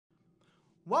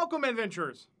Welcome,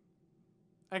 adventurers.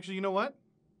 Actually, you know what?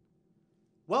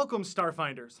 Welcome,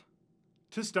 Starfinders,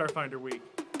 to Starfinder Week.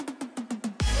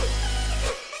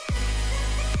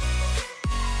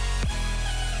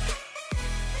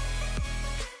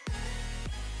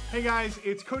 Hey guys,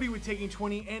 it's Cody with Taking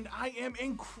 20, and I am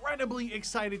incredibly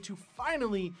excited to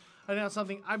finally announce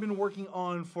something I've been working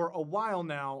on for a while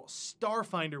now,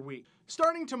 Starfinder Week.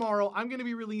 Starting tomorrow, I'm going to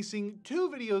be releasing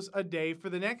 2 videos a day for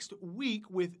the next week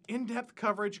with in-depth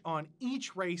coverage on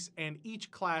each race and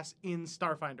each class in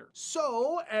Starfinder.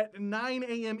 So, at 9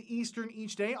 a.m. Eastern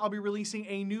each day, I'll be releasing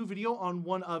a new video on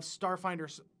one of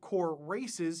Starfinder's core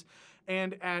races,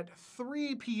 and at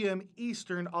 3 p.m.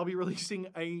 Eastern, I'll be releasing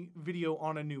a video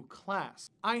on a new class.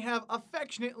 I have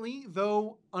affectionately,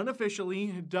 though unofficially,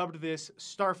 dubbed this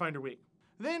Starfinder Week.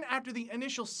 Then, after the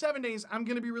initial 7 days, I'm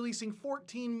going to be releasing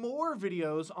 14 more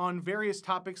videos on various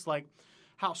topics like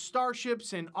how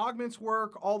starships and augments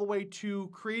work, all the way to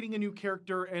creating a new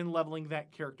character and leveling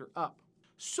that character up.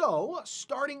 So,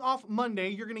 starting off Monday,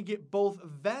 you're going to get both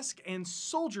Vesk and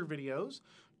Soldier videos.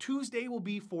 Tuesday will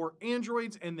be for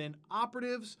androids and then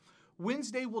operatives.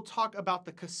 Wednesday, we'll talk about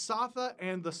the Kasatha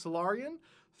and the Solarian.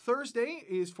 Thursday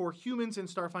is for humans in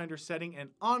Starfinder setting and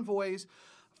envoys.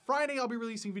 Friday, I'll be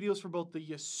releasing videos for both the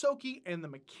Ysoki and the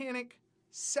Mechanic.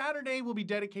 Saturday will be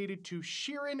dedicated to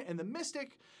Sheeran and the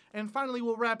Mystic. And finally,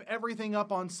 we'll wrap everything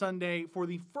up on Sunday for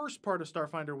the first part of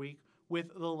Starfinder Week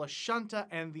with the Lashunta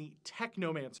and the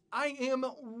Technomancer. I am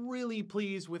really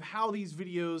pleased with how these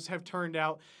videos have turned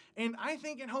out, and I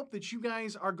think and hope that you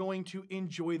guys are going to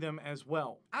enjoy them as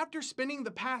well. After spending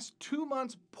the past 2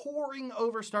 months poring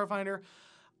over Starfinder,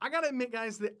 I gotta admit,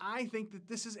 guys, that I think that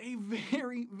this is a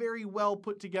very, very well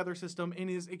put together system and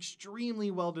is extremely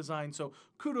well designed. So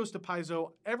kudos to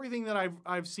Paizo. Everything that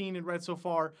I've seen and read so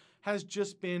far has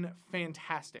just been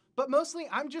fantastic. But mostly,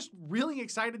 I'm just really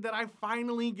excited that I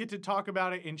finally get to talk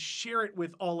about it and share it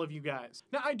with all of you guys.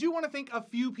 Now, I do want to thank a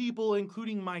few people,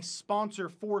 including my sponsor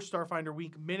for Starfinder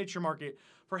Week, Miniature Market,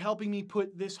 for helping me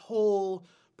put this whole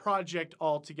project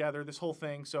all together, this whole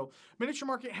thing. So Miniature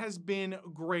Market has been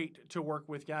great to work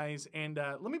with, guys. And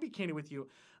let me be candid with you.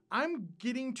 I'm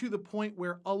getting to the point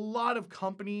where a lot of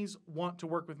companies want to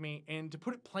work with me. And to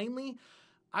put it plainly,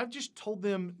 I've just told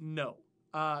them no.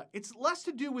 It's less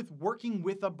to do with working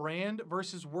with a brand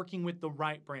versus working with the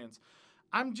right brands.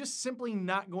 I'm just simply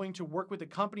not going to work with a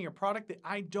company or product that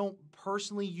I don't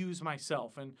personally use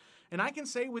myself. And I can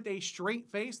say with a straight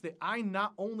face that I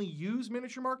not only use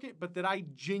Miniature Market, but that I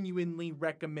genuinely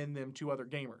recommend them to other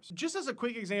gamers. Just as a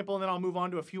quick example, and then I'll move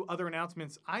on to a few other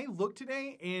announcements. I looked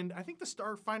today, and I think the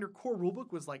Starfinder core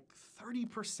rulebook was like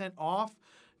 30% off,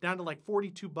 down to like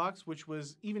 $42, which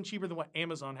was even cheaper than what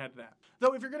Amazon had it at.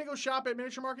 Though if you're gonna go shop at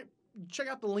Miniature Market, check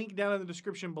out the link down in the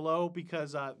description below,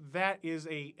 because that is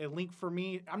a link for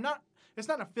me. It's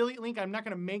not an affiliate link. I'm not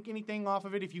gonna make anything off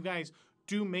of it if you guys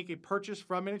do make a purchase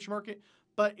from Miniature Market,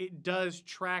 but it does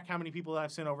track how many people that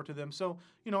I've sent over to them. So,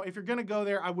 you know, if you're gonna go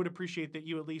there, I would appreciate that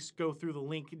you at least go through the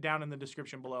link down in the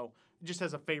description below, just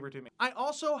as a favor to me. I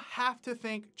also have to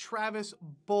thank Travis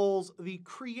Bowles, the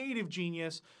creative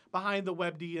genius behind the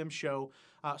WebDM show.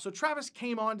 So Travis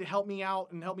came on to help me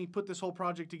out and help me put this whole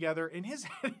project together, and his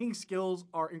editing skills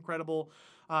are incredible.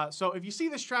 So if you see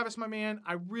this, Travis, my man,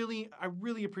 I really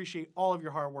appreciate all of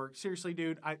your hard work. Seriously,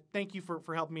 dude, I thank you for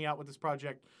helping me out with this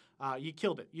project. You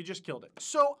killed it. You just killed it.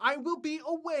 So I will be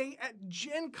away at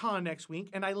Gen Con next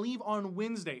week, and I leave on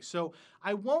Wednesday. So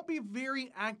I won't be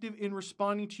very active in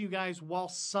responding to you guys while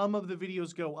some of the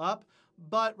videos go up,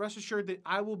 but rest assured that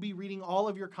I will be reading all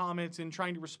of your comments and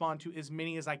trying to respond to as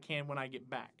many as I can when I get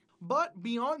back. But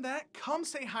beyond that, come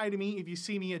say hi to me if you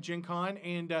see me at Gen Con,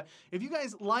 and if you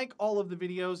guys like all of the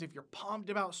videos, if you're pumped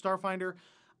about Starfinder,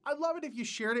 I'd love it if you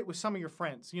shared it with some of your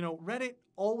friends. You know, Reddit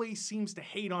always seems to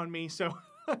hate on me, so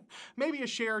maybe a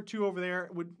share or two over there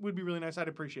would be really nice. I'd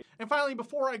appreciate it. And finally,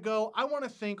 before I go, I want to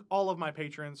thank all of my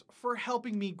patrons for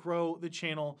helping me grow the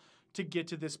channel to get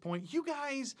to this point. You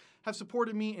guys have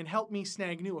supported me and helped me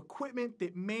snag new equipment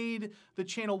that made the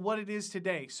channel what it is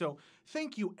today. So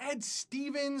thank you, Ed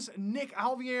Stevens, Nick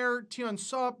Alvear, Tion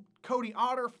Sup, Cody,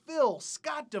 Auter, Phil,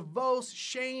 Scott Devos,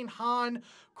 Shane, Han,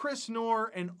 Chris Knorr,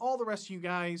 and all the rest of you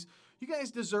guys. You guys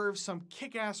deserve some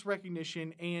kick-ass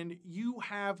recognition, and you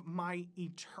have my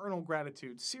eternal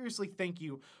gratitude. Seriously, thank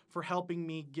you for helping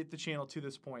me get the channel to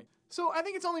this point. So I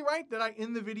think it's only right that I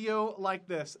end the video like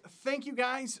this. Thank you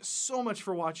guys so much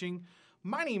for watching.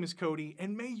 My name is Cody,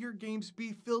 and may your games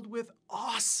be filled with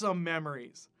awesome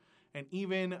memories and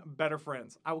even better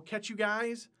friends. I will catch you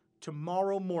guys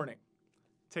tomorrow morning.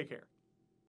 Take care.